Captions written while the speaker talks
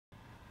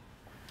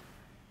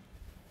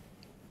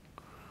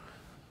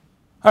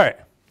All right,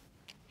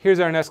 here's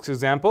our next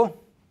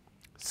example,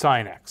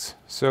 sine x.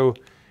 So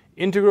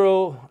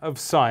integral of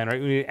sine,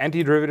 right? We need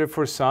antiderivative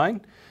for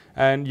sine.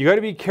 And you got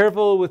to be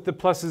careful with the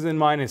pluses and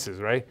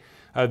minuses, right?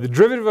 The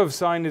derivative of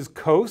sine is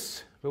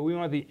cos, but we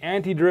want the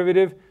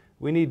antiderivative.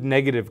 We need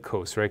negative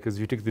cos, right? Because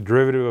if you take the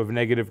derivative of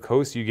negative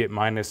cos, you get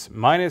minus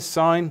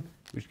sine,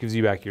 which gives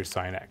you back your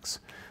sine x.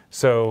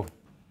 So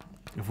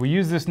if we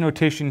use this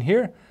notation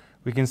here,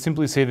 we can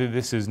simply say that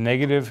this is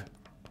negative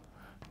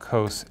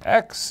cos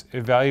x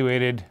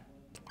evaluated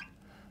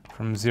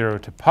from 0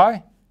 to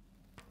pi.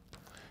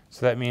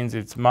 So that means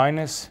it's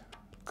minus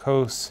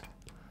cos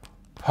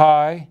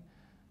pi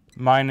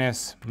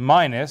minus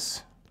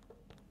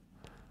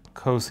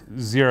cos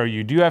 0.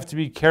 You do have to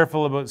be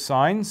careful about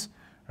signs,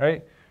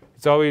 right?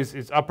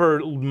 It's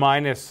upper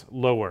minus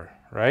lower,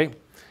 right?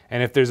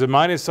 And if there's a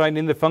minus sign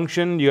in the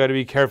function, you got to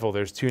be careful.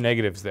 There's two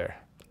negatives there.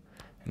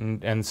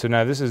 And so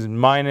now this is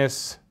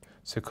minus,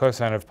 so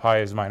cosine of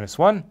pi is minus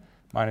 1,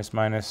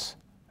 minus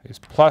is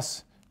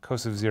plus,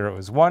 cos of 0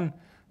 is 1.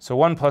 So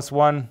 1 plus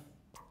 1,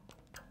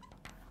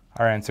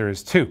 our answer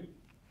is 2.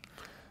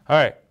 All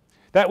right,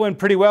 that went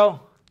pretty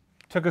well.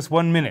 Took us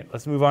 1 minute.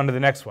 Let's move on to the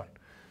next one.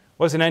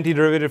 What's an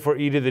antiderivative for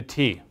e to the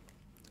t?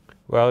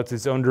 Well, it's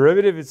its own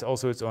derivative. It's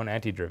also its own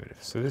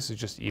antiderivative. So this is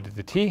just e to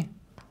the t.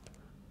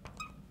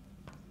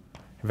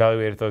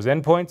 Evaluate at those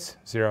endpoints,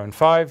 0 and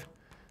 5.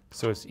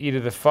 So it's e to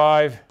the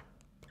 5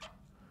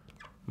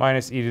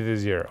 minus e to the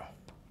 0.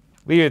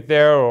 Leave it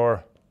there,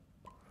 or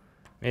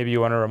maybe you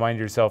want to remind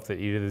yourself that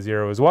e to the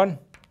 0 is 1,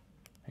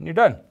 and you're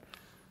done.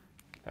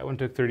 That one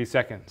took 30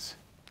 seconds.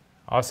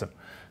 Awesome.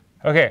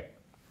 Okay,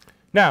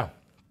 now,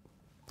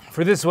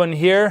 for this one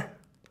here,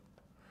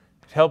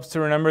 it helps to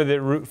remember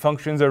that root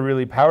functions are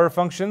really power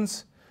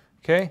functions.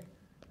 Okay,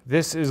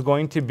 this is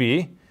going to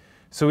be,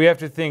 so we have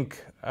to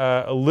think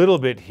a little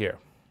bit here.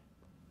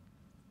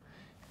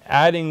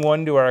 Adding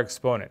 1 to our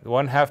exponent.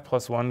 1/2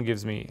 plus 1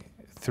 gives me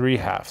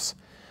 3/2.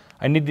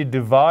 I need to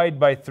divide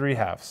by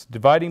 3/2.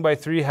 Dividing by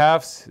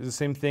 3/2 is the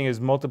same thing as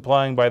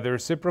multiplying by the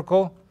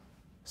reciprocal,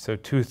 so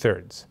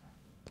 2/3.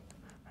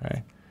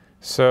 Right?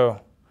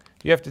 So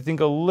you have to think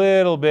a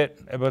little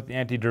bit about the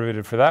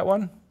antiderivative for that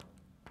one.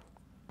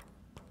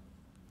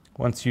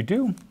 Once you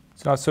do,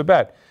 it's not so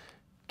bad.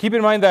 Keep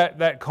in mind that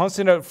that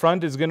constant out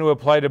front is going to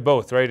apply to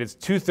both, right? It's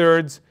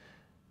 2/3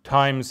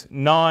 times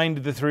 9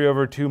 to the 3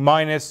 over 2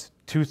 minus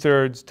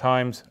 2/3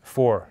 times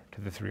 4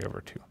 to the 3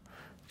 over 2.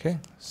 Okay,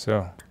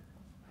 so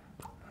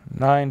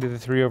 9 to the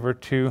 3 over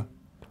 2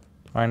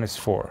 minus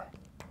 4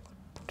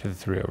 to the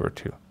 3 over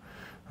 2.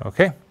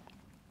 Okay,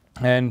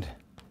 and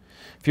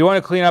if you want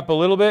to clean up a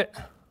little bit,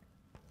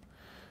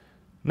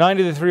 9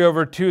 to the 3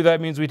 over 2, that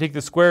means we take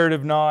the square root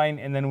of 9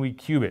 and then we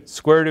cube it.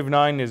 Square root of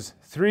 9 is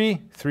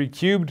 3, 3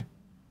 cubed,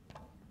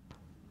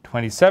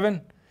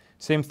 27.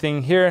 Same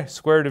thing here,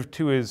 square root of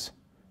 2 is,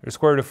 or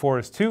square root of 4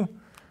 is 2.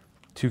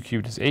 2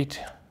 cubed is 8.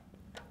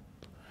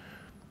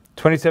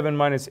 27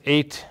 minus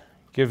 8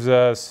 gives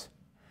us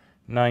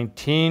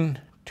 19.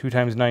 2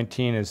 times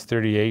 19 is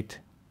 38.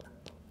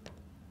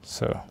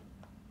 So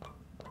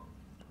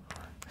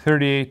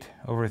 38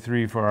 over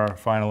 3 for our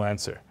final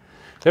answer.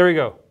 There we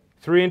go.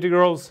 3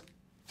 integrals,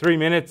 3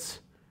 minutes.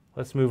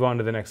 Let's move on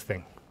to the next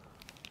thing.